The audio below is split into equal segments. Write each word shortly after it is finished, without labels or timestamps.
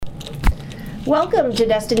Welcome to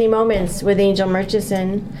Destiny Moments with Angel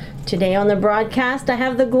Murchison. Today on the broadcast, I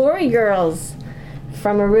have the Glory Girls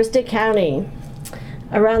from Aroostook County.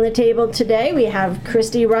 Around the table today, we have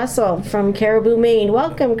Christy Russell from Caribou, Maine.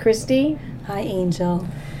 Welcome, Christy. Hi, Angel.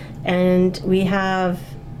 And we have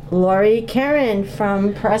Lori Karen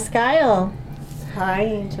from Presque Isle. Hi,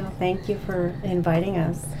 Angel. Thank you for inviting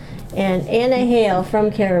us. And Anna Hale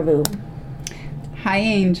from Caribou. Hi,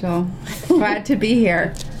 Angel. Glad to be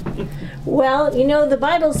here. Well, you know, the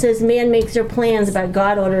Bible says man makes their plans, but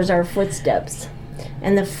God orders our footsteps.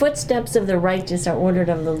 And the footsteps of the righteous are ordered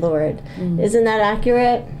of the Lord. Isn't that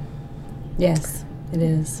accurate? Yes, it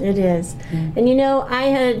is. It is. And you know, I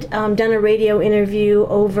had done a radio interview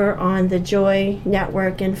over on the Joy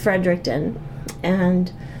Network in Fredericton.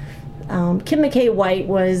 And Kim McKay White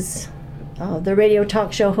was the radio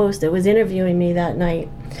talk show host that was interviewing me that night.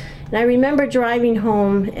 And I remember driving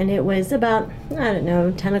home, and it was about,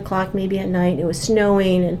 10 o'clock maybe at night. It was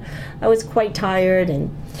snowing, and I was quite tired and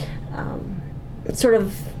sort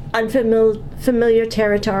of unfamiliar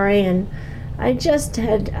territory. And I just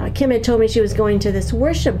had, Kim had told me she was going to this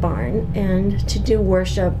worship barn and to do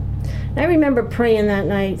worship. And I remember praying that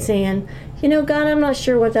night saying, you know, God, I'm not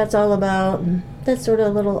sure what that's all about. And that's sort of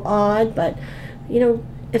a little odd, but, you know,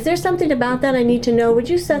 if there's something about that I need to know, would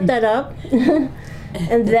you set that up?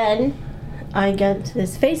 And then I get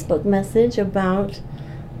this Facebook message about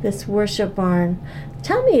this worship barn.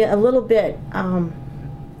 Tell me a little bit,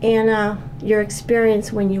 Anna, your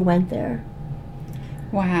experience when you went there.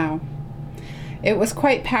 Wow. It was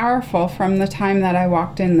quite powerful from the time that I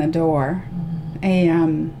walked in the door.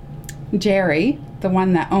 Jerry, the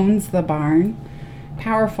one that owns the barn,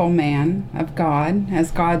 powerful man of God,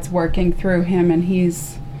 as God's working through him and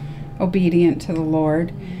he's obedient to the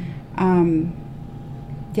Lord.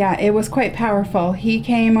 Yeah, it was quite powerful. He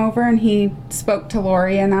came over and he spoke to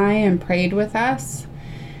Lori and I and prayed with us.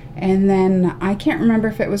 And then I can't remember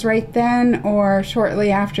if it was right then or shortly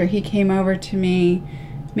after he came over to me.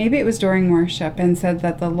 Maybe it was during worship and said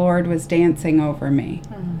that the Lord was dancing over me.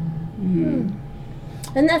 And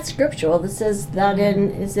that's scriptural. This says that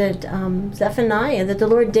in, is it Zephaniah, that the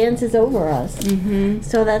Lord dances over us.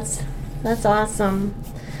 So that's awesome.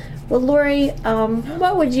 Well, Lori,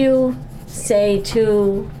 what would you say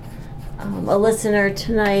to a listener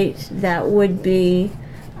tonight that would be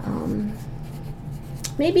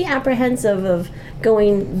maybe apprehensive of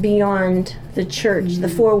going beyond the church, the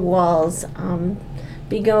four walls,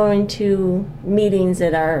 be going to meetings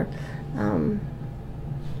that are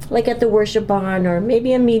like at the worship barn or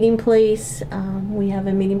maybe a meeting place? We have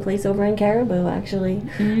a meeting place over in Caribou, actually.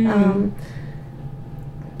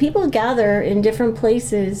 People gather in different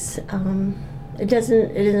places. It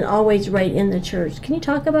isn't always right in the church. Can you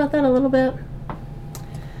talk about that a little bit?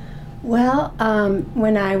 Well,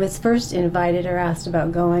 when I was first invited or asked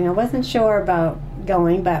about going, I wasn't sure about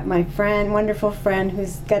going, but my wonderful friend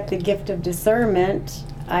who's got the gift of discernment,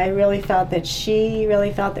 I really felt that she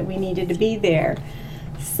really felt that we needed to be there.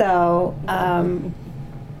 So I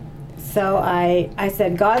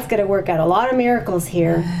said, God's going to work out a lot of miracles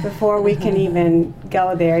here before we can even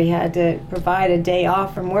go there. He had to provide a day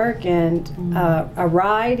off from work and a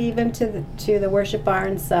ride even to the worship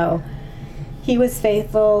barn. So he was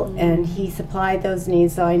faithful and he supplied those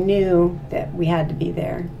needs. So I knew that we had to be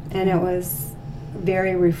there. And it was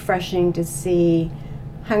very refreshing to see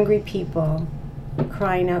hungry people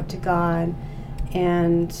crying out to God,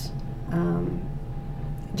 and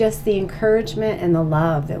just the encouragement and the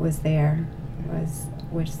love that was there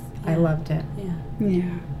I loved it.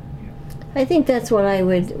 Yeah. I think that's what I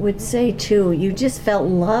would say too. You just felt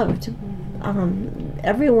loved.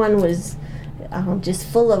 Everyone was just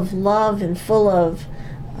full of love and full of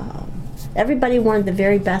everybody wanted the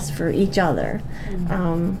very best for each other.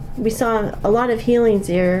 We saw a lot of healings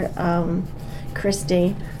here.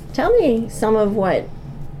 Christy, tell me some of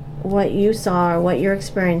what you saw or what your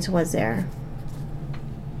experience was there.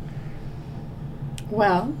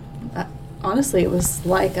 Well, honestly, it was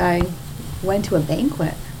like I went to a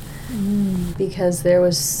banquet because it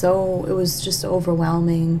was just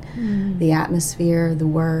overwhelming, the atmosphere, the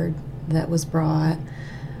word that was brought.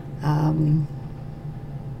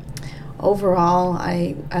 Overall,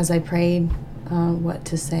 as I prayed what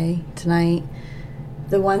to say tonight,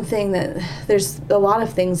 the one thing that, there's a lot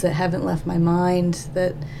of things that haven't left my mind,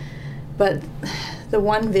 but the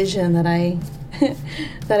one vision that I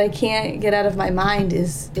can't get out of my mind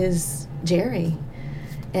is Jerry.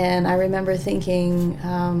 And I remember thinking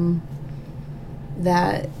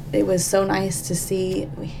that it was so nice to see,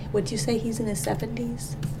 would you say he's in his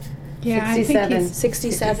 70s? Yeah, 67. I think he's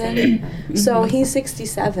 67. So he's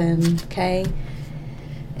 67, okay?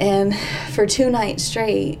 And for 2 nights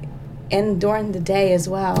straight, and during the day as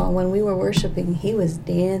well, when we were worshiping, he was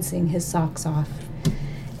dancing his socks off.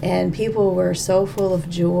 And people were so full of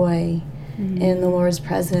joy in the Lord's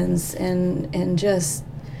presence, and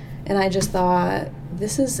I just thought,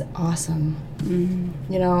 this is awesome.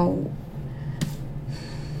 You know,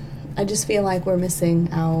 I just feel like we're missing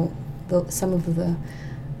out. Some of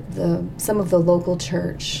the local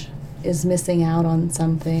church is missing out on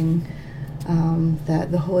something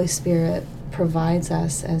that the Holy Spirit provides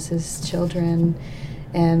us as His children.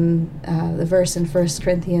 And the verse in 1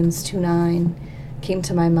 Corinthians 2:9 came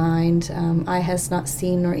to my mind. Eye has not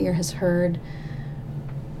seen, nor ear has heard,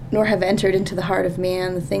 nor have entered into the heart of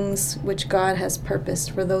man the things which God has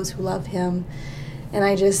purposed for those who love Him. And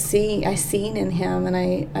I seen in Him, and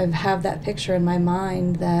I have that picture in my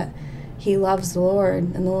mind that he loves the Lord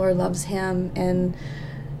and the Lord loves him, and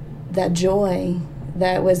that joy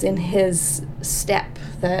that was in his step,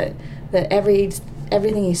 that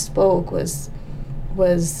everything he spoke was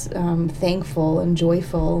thankful and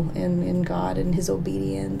joyful in God and his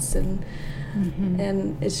obedience, and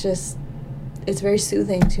it's very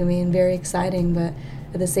soothing to me and very exciting. But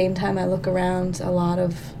at the same time, I look around a lot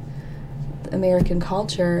of American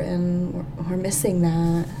culture and we're missing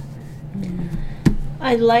that.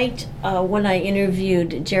 I liked when I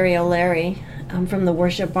interviewed Jerry O'Leary from the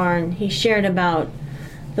Worship Barn. He shared about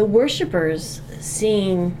the worshipers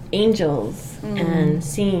seeing angels and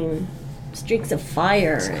seeing streaks of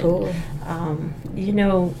fire. That's cool.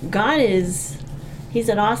 God he's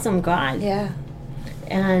an awesome God. Yeah.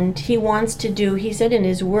 And he wants to do, he said in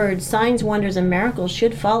his word, signs, wonders, and miracles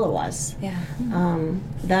should follow us. Yeah.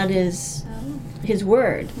 That is his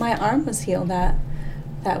word. My arm was healed that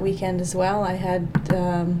weekend as well. I had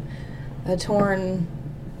a torn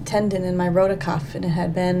tendon in my rotacuff, and it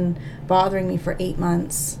had been bothering me for 8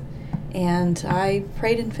 months. And I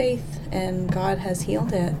prayed in faith, and God has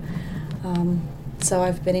healed it. So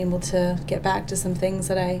I've been able to get back to some things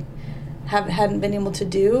that I hadn't been able to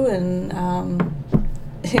do, and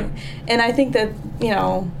and I think that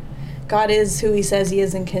God is who He says He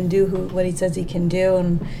is and can do what He says He can do.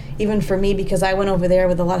 And even for me, because I went over there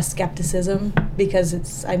with a lot of skepticism, because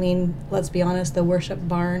let's be honest, the Worship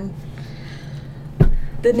Barn,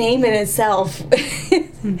 the name in itself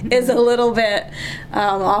is a little bit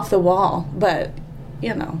off the wall, but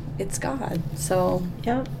it's God, so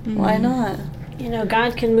Yep. Why not?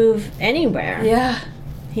 God can move anywhere. Yeah.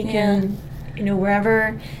 He can,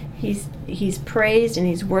 wherever he's praised and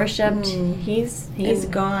he's worshipped, he's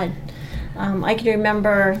God. I can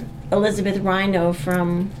remember Elizabeth Rhino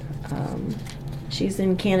from, she's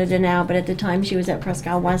in Canada now, but at the time she was at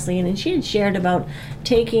Prescott Wesleyan, and she had shared about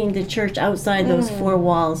taking the church outside those four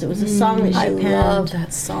walls. It was a song that she penned. I love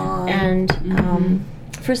that song. And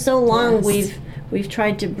for so long Yes. we've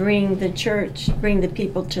tried to bring the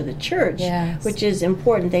people to the church, Yes. which is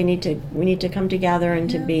important. We need to come together and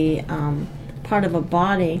to be part of a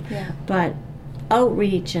body. Yeah. But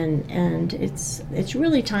outreach and it's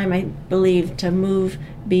really time, I believe, to move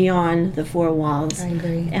beyond the four walls. I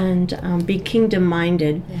agree. And be kingdom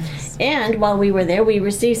minded. Yes. And while we were there, we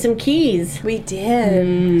received some keys. We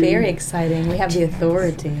did. Very exciting. We have the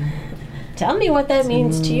authority. Tell me what that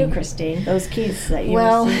means to you, Christine. Those keys that you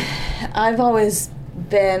received. I've always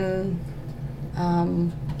been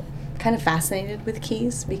kind of fascinated with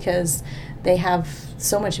keys because they have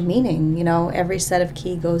so much meaning. Every set of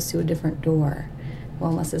key goes to a different door. Well,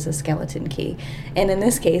 unless it's a skeleton key. And in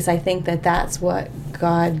this case, I think that that's what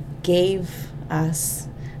God gave us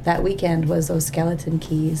that weekend, was those skeleton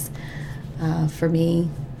keys. For me,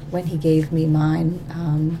 when He gave me mine,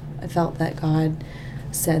 I felt that God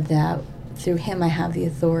said that through Him I have the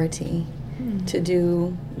authority to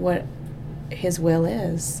do what His will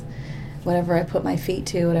is. Whatever I put my feet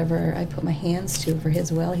to, whatever I put my hands to for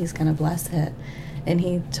His will, He's going to bless it. And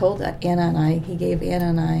He told He gave Anna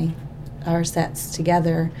and I our sets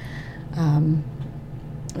together, and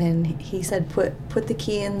He said, put the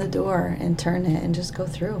key in the door and turn it and just go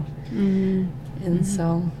through. And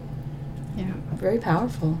so, very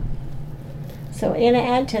powerful. So Anna,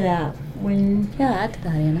 add to that. Add to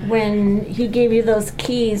that, Anna. When He gave you those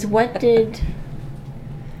keys, what did...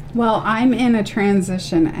 Well, I'm in a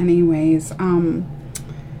transition anyways.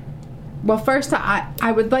 Well, first,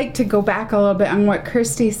 I would like to go back a little bit on what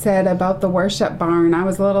Christy said about the Worship Barn. I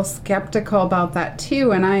was a little skeptical about that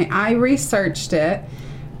too, and I researched it,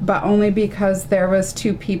 but only because there was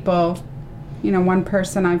two people. One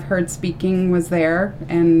person I've heard speaking was there,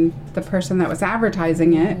 and the person that was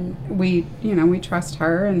advertising it, we trust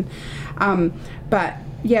her. And but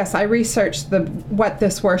yes, I researched what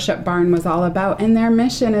this Worship Barn was all about, and their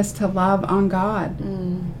mission is to love on God.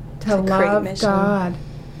 to a great love mission. God.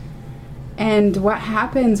 And what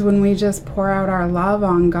happens when we just pour out our love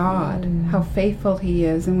on God, how faithful He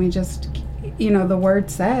is, and we just, the Word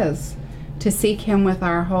says to seek Him with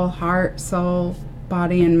our whole heart, soul,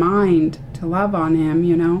 body, and mind, to love on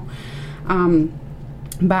Him,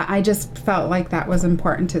 But I just felt like that was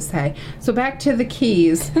important to say. So back to the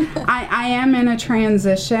keys. I am in a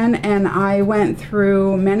transition, and I went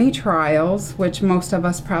through many trials, which most of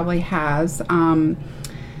us probably has.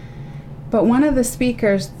 But one of the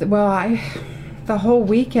speakers, the whole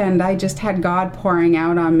weekend, I just had God pouring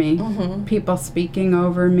out on me, people speaking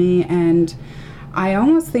over me, and I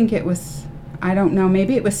almost think it was, I don't know,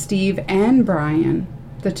 maybe it was Steve and Brian,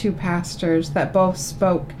 the two pastors, that both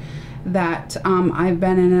spoke that I've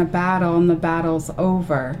been in a battle and the battle's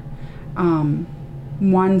over.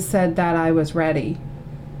 One said that I was ready.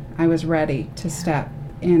 I was ready to step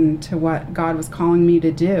into what God was calling me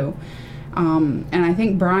to do. And I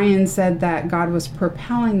think Brian said that God was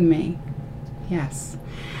propelling me. Yes.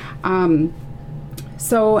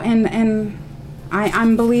 So, and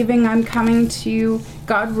I'm believing I'm coming to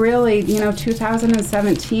God really,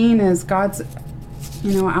 2017 is God's,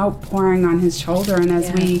 outpouring on His children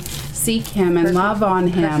as we seek Him and love on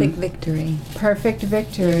Him. Perfect victory. Perfect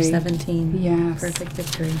victory. Year 17. Yes. Perfect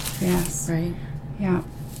victory. Yes. Right. Yeah.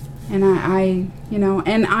 And I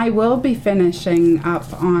and I will be finishing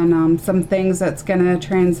up on some things that's going to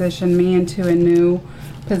transition me into a new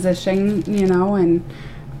position, and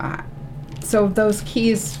so those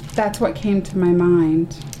keys, that's what came to my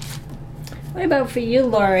mind. What about for you,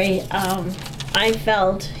 Lori? I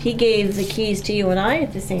felt He gave the keys to you and I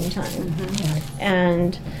at the same time.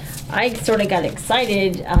 And I sort of got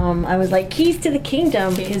excited. I was like, keys to the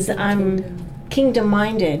kingdom, because I'm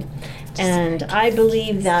kingdom-minded. And I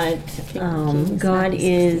believe that God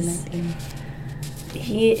is,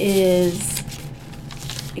 He is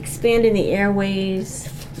expanding the airways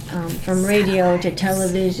from radio to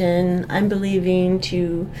television. I'm believing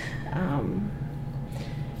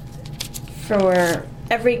for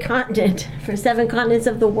every continent, for 7 continents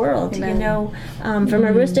of the world, Amen. From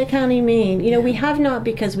Aroostook County, Maine. We have not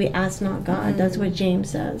because we ask not God. That's what James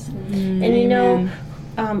says. And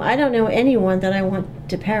I don't know anyone that I want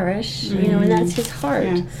to perish, and that's His heart.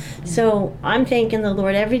 Yes. So I'm thanking the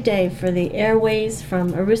Lord every day for the airways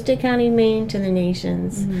from Aroostook County, Maine to the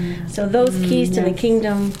nations. So those keys to the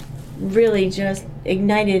kingdom really just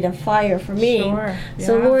ignited a fire for me. Sure.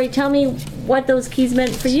 So Yeah. Lori, tell me what those keys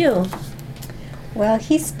meant for you. Well,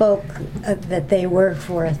 he spoke that they were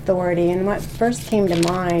for authority, and what first came to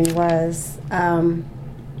mind was,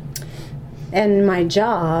 in my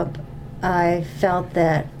job, I felt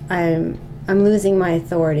that I'm losing my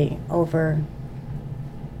authority over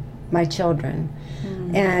my children,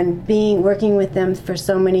 and working with them for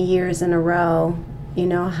so many years in a row. You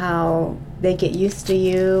know how they get used to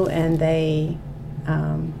you, and they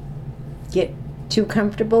get too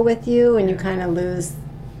comfortable with you, and you kind of lose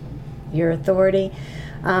your authority.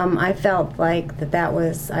 I felt like I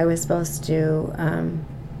was supposed to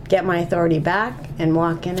get my authority back and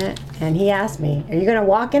walk in it. And he asked me, "Are you going to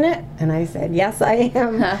walk in it?" And I said, "Yes, I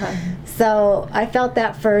am." So I felt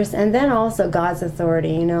that first, and then also God's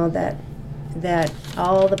authority. That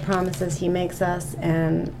all the promises He makes us,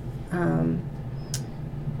 and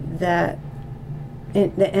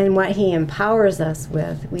and what He empowers us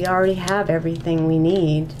with, we already have everything we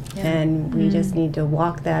need, and we just need to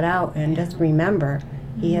walk that out and just remember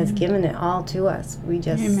He has given it all to us. We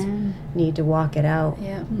just Amen. need to walk it out,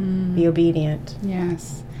 Yeah. be obedient.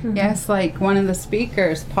 Yes. Yes, like one of the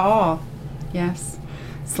speakers, Paul. Yes.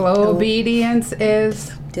 Slow obedience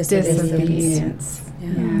is disobedience. Yeah.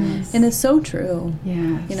 Yes. And it's so true.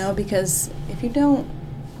 Yes. Because if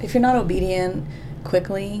you're not obedient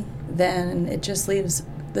quickly, then it just leaves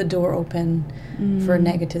the door open for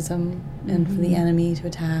negativism and for the enemy to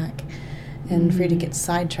attack, and for you to get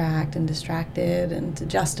sidetracked and distracted and to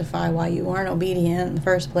justify why you weren't obedient in the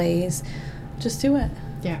first place. Just do it.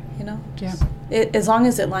 Yeah. As long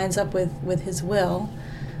as it lines up with His will,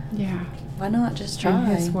 Yeah. why not just try? And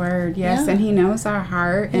His word, yes, Yeah. and He knows our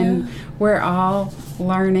heart, and we're all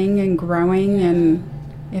learning and growing, and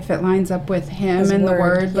if it lines up with Him His and the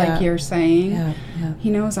word, word, like you're saying, Yeah.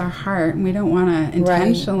 He knows our heart, and we don't want to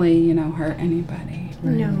intentionally, hurt anybody.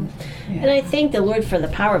 No. Yeah. And I thank the Lord for the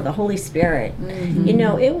power of the Holy Spirit.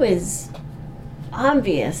 It was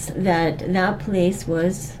obvious that place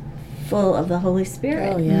was full of the Holy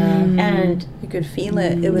Spirit. Oh yeah. And You could feel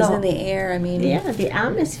it. It was No. in the air. I mean, the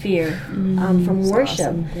atmosphere from it's worship.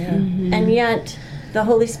 awesome. Yeah. And yet the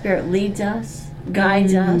Holy Spirit leads us,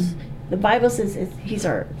 guides us. The Bible says He's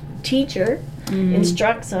our teacher.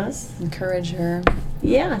 instructs us. Encourager.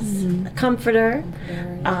 Yes, a comforter.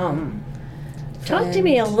 Talk to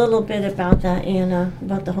me a little bit about that, Anna,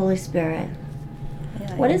 about the Holy Spirit.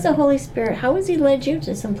 Yeah, What is the Holy Spirit? How has He led you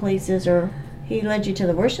to some places, or He led you to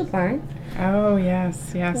the worship barn? Oh,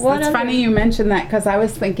 yes. What It's other- funny you mentioned that, because I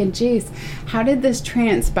was thinking, geez, how did this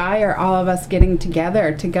transpire, all of us getting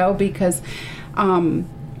together to go? Because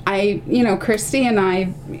Christy and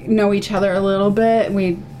I know each other a little bit.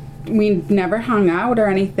 We never hung out or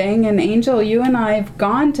anything. And Angel, you and I have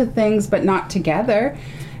gone to things, but not together.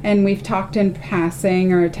 And we've talked in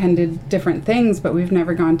passing or attended different things, but we've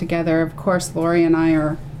never gone together. Of course, Lori and I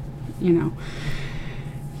are,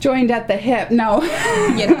 joined at the hip. No.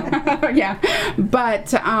 Yeah.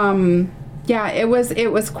 But,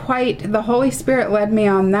 it was quite, the Holy Spirit led me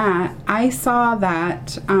on that. I saw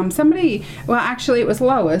that it was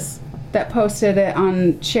Lois that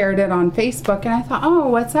shared it on Facebook, and I thought, oh,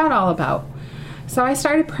 what's that all about? So I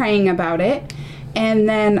started praying about it, and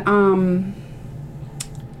then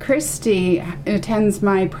Christy attends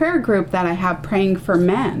my prayer group that I have, praying for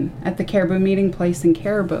men, at the Caribou Meeting Place in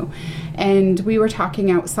Caribou. And we were talking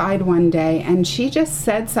outside one day, and she just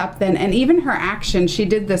said something, and even her action, she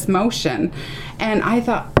did this motion. And I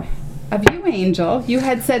thought, of you, Angel, you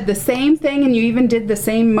had said the same thing, and you even did the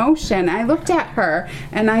same motion. I looked at her,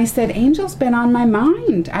 and I said, Angel's been on my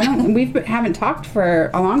mind. We haven't talked for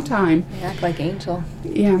a long time. You act like Angel.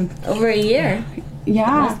 Yeah. Over a year.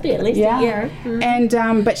 Yeah. It must be at least a year. And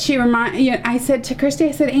but she I said to Christy,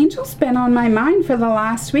 I said, Angel's been on my mind for the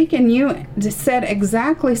last week, and you just said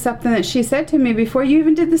exactly something that she said to me before you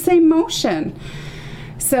even did the same motion.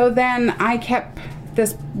 So then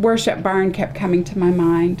this worship barn kept coming to my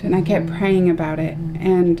mind, and I kept praying about it.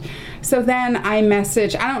 And so then I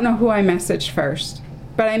don't know who I messaged first,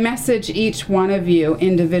 but I messaged each one of you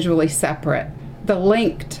individually separate, the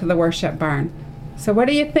link to the worship barn. So what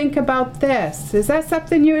do you think about this? Is that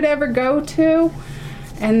something you would ever go to?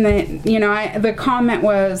 And then, the comment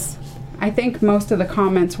was, I think most of the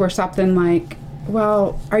comments were something like,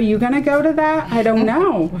 well, are you going to go to that? I don't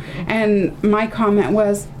know. And my comment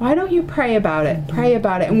was, why don't you pray about it? Pray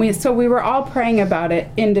about it. And we were all praying about it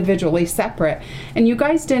individually, separate. And you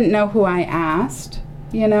guys didn't know who I asked,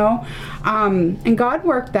 and God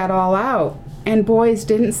worked that all out. And boys,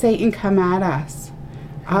 didn't Satan come at us?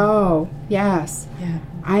 Oh, yes. Yeah.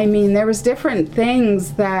 I mean, there was different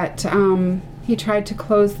things that he tried to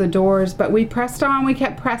close the doors, but we pressed on. We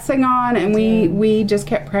kept pressing on, and we just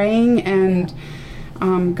kept praying, and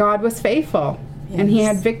God was faithful. Yes. And He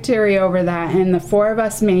had victory over that, and the four of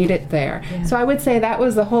us made it there. Yeah. So I would say that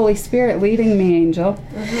was the Holy Spirit leading me, Angel,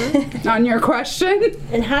 on your question.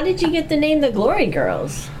 And how did you get the name the Glory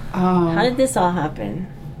Girls? Oh. How did this all happen?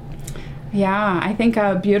 Yeah, I think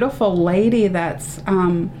a beautiful lady that's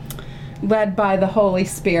led by the Holy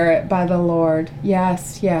Spirit, by the Lord.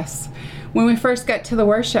 Yes. When we first got to the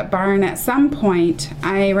worship barn, at some point,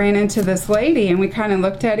 I ran into this lady, and we kind of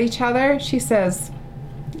looked at each other. She says,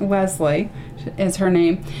 Leslie is her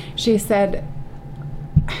name. She said,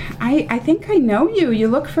 I think I know you. You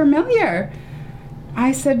look familiar.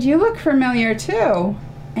 I said, you look familiar too.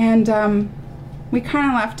 And we kind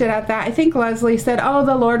of left it at that. I think Leslie said, oh,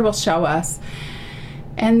 the Lord will show us.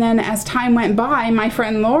 And then as time went by, my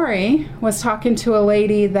friend Lori was talking to a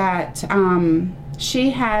lady that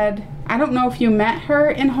she had, I don't know if you met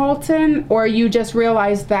her in Holton, or you just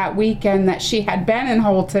realized that weekend that she had been in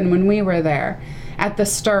Holton when we were there at the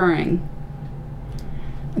Stirring.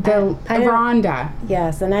 Rhonda.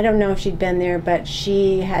 Yes, and I don't know if she'd been there, but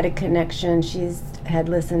she had a connection. Had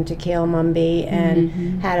listened to Cale Mumby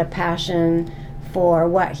and had a passion for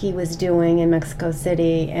what he was doing in Mexico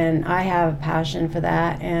City, and I have a passion for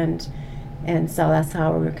that, and so that's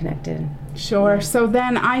how we were connected. Sure. Yeah. So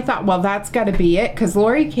then I thought, well, that's got to be it, because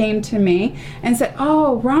Lori came to me and said,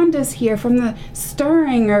 oh, Rhonda's here from the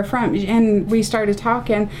Stirring, and we started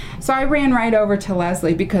talking. So I ran right over to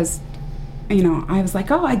Leslie, because I was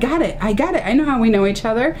like, oh, I got it. I know how we know each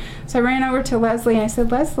other. So I ran over to Leslie and I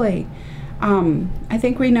said, Leslie, I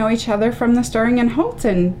think we know each other from the Stirring in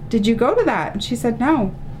Holton. Did you go to that? And she said,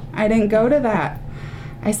 no, I didn't go to that.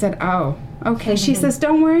 I said, oh, okay. She says,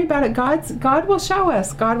 don't worry about it. God will show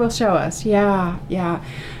us. God will show us. Yeah.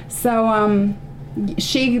 So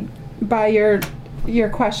she, by your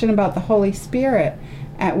question about the Holy Spirit,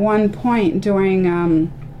 at one point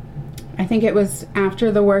during, I think it was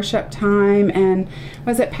after the worship time, and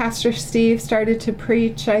was it Pastor Steve started to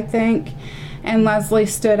preach, I think? And Leslie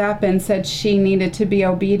stood up and said she needed to be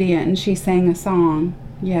obedient, and she sang a song.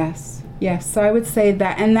 Yes. So I would say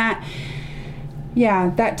that, and that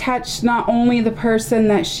that touched not only the person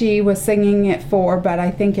that she was singing it for, but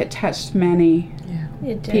I think it touched many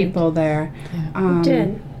It did. people there. It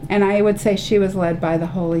did. And I would say she was led by the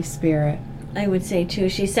Holy Spirit. I would say too.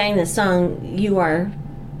 She sang the song "You Are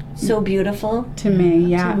So Beautiful" To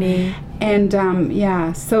me, to me. And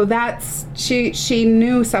so that's she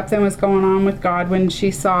knew something was going on with God when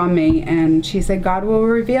she saw me, and she said God will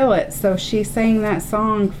reveal it. So she sang that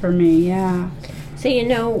song for me.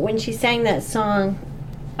 So when she sang that song,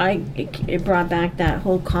 it brought back that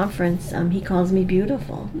whole conference. He calls me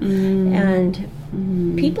beautiful, and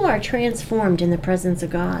people are transformed in the presence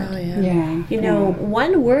of God. Oh yeah.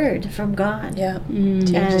 One word from God. Yeah.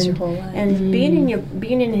 Changes your whole life. And being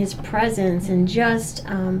in His presence, and just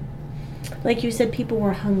like you said, people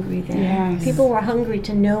were hungry there. Yes. People were hungry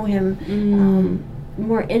to know Him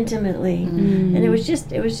more intimately, and it was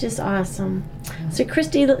just awesome. So,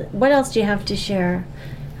 Christy, what else do you have to share?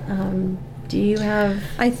 Do you have?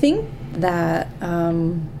 I think that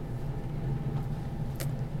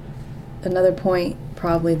another point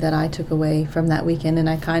probably that I took away from that weekend, and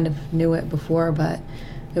I kind of knew it before, but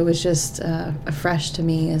it was just fresh to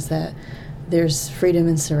me, is that there's freedom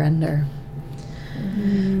and surrender.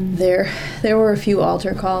 There were a few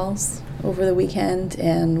altar calls over the weekend,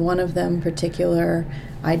 and one of them in particular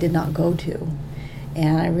I did not go to,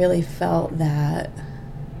 and I really felt that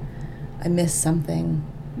I missed something.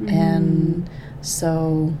 And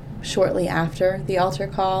so shortly after the altar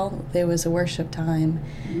call, there was a worship time,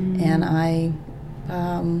 and I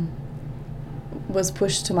was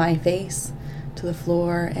pushed to my face to the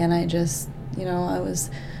floor, and I just,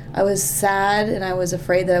 I was sad, and I was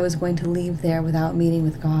afraid that I was going to leave there without meeting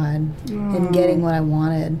with God and getting what I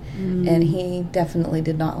wanted. And He definitely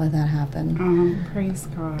did not let that happen. Praise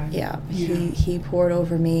God. Yeah. He poured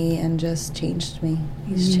over me and just changed me.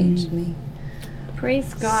 He's changed me.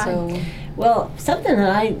 Praise God. So, well, something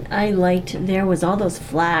that I liked there was all those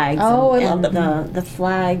flags. Oh, I and love the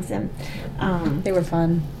flags, and they were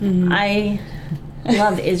fun. I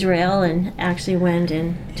love Israel, and actually went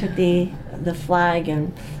and took the flag,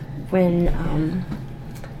 and when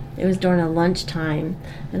it was during a lunchtime,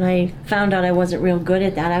 and I found out I wasn't real good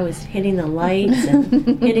at that. I was hitting the lights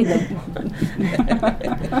and hitting the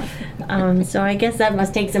so I guess that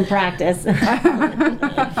must take some practice.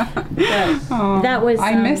 That was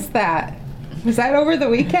I missed that. Was that over the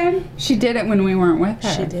weekend? She did it when we weren't with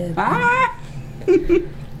her. She did.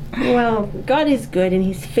 Well, God is good, and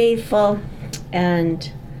He's faithful,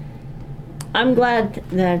 and I'm glad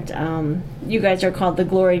that you guys are called the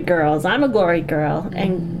Glory Girls. I'm a Glory Girl,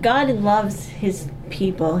 and God loves His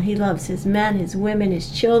people. He loves His men, His women,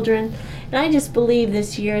 His children, and I just believe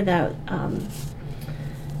this year that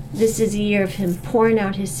this is a year of Him pouring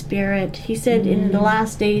out His Spirit. He said in the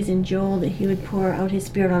last days in Joel that He would pour out His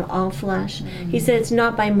Spirit on all flesh. He said it's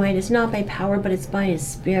not by might, it's not by power, but it's by His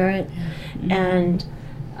Spirit. And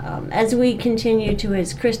as we continue to,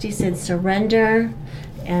 as Christy said, surrender,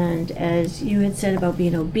 and as you had said about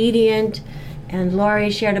being obedient, and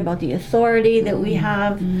Laurie shared about the authority that we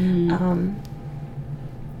have,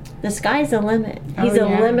 the sky's the limit. He's a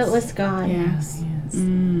limitless God. Yes.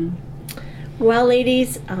 Well,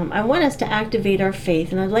 ladies, I want us to activate our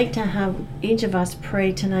faith, and I'd like to have each of us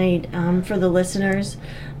pray tonight for the listeners.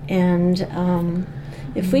 And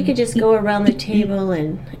if we could just go around the table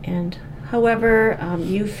and however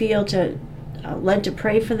you feel led to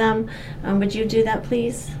pray for them, would you do that,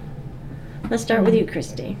 please? Let's start with you,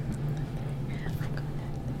 Christy.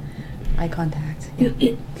 Eye contact.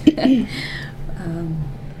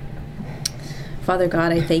 Father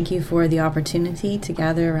God, I thank You for the opportunity to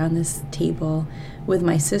gather around this table with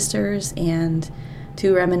my sisters and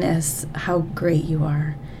to reminisce how great You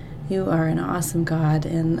are. You are an awesome God,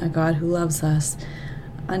 and a God who loves us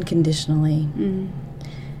unconditionally.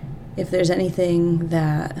 If there's anything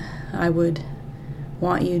that I would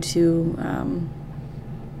want You to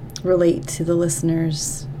relate to the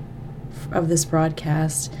listeners of this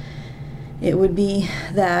broadcast, it would be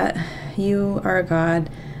that You are a God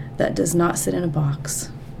that does not sit in a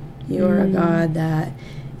box. You are a God that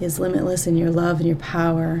is limitless in Your love and Your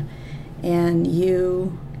power, and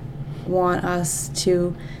You want us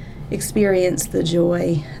to experience the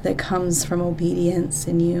joy that comes from obedience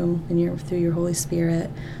in You and through Your Holy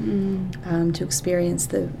Spirit, to experience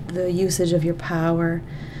the usage of Your power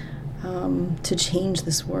to change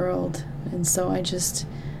this world. And so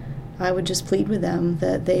I would just plead with them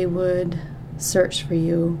that they would search for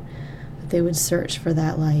You, that they would search for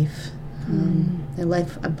that life, a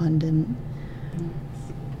life abundant.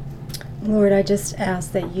 Lord, I just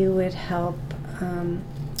ask that You would help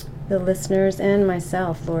the listeners and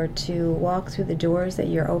myself, Lord, to walk through the doors that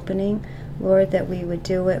You're opening. Lord, that we would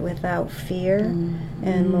do it without fear.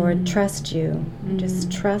 And Lord, trust you.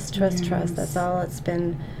 Just trust. That's all it's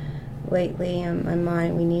been lately in my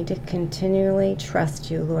mind. We need to continually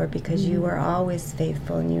trust you, Lord, because you are always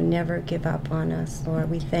faithful and you never give up on us, Lord.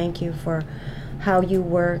 We thank you for how you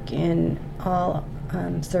work in all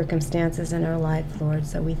circumstances in our life, Lord.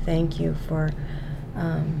 So we thank you for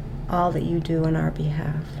all that you do on our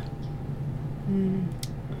behalf.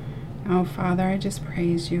 Oh, Father, I just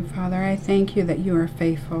praise you. Father, I thank you that you are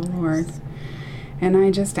faithful, Lord. And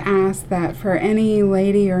I just ask that for any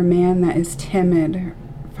lady or man that is timid,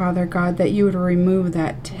 Father God, that you would remove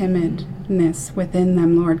that timidness within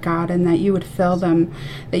them, Lord God, and that you would fill them,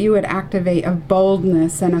 that you would activate a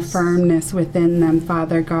boldness and a firmness within them,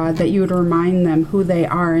 Father God, that you would remind them who they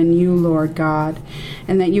are in you, Lord God,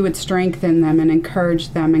 and that you would strengthen them and encourage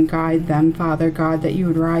them and guide them, Father God, that you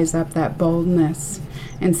would rise up that boldness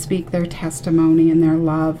and speak their testimony and their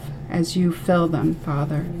love as you fill them,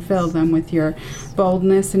 Father. Fill them with your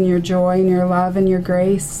boldness and your joy and your love and your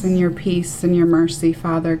grace and your peace and your mercy,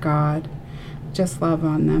 Father God. Just love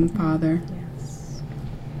on them, Father.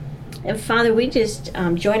 And Father, we just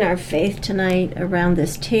join our faith tonight around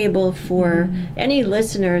this table for any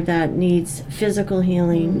listener that needs physical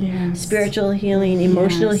healing, spiritual healing,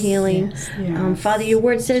 emotional healing. Father, your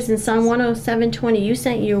word says in Psalm 107:20, you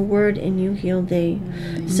sent your word and you healed thee.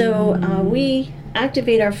 So we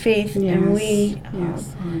activate our faith and we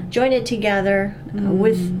join it together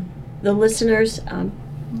with the listeners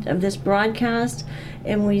of this broadcast,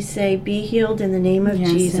 and we say, be healed in the name of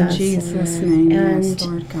Jesus. In Jesus' name, and yes,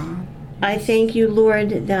 Lord God. I thank you,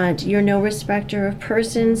 Lord, that you're no respecter of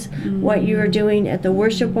persons. What you are doing at the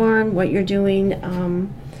worship barn, what you're doing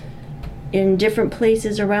in different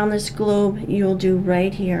places around this globe, you'll do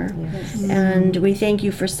right here. And we thank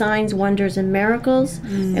you for signs, wonders, and miracles.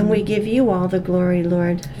 And we give you all the glory,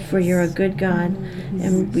 Lord, for you're a good God.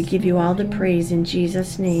 And we give you all the praise in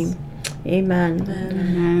Jesus' name. Amen.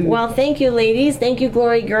 Amen. Well, thank you, ladies. Thank you,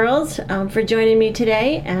 Glory Girls, for joining me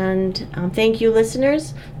today. And thank you,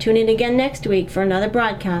 listeners. Tune in again next week for another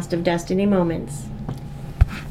broadcast of Destiny Moments.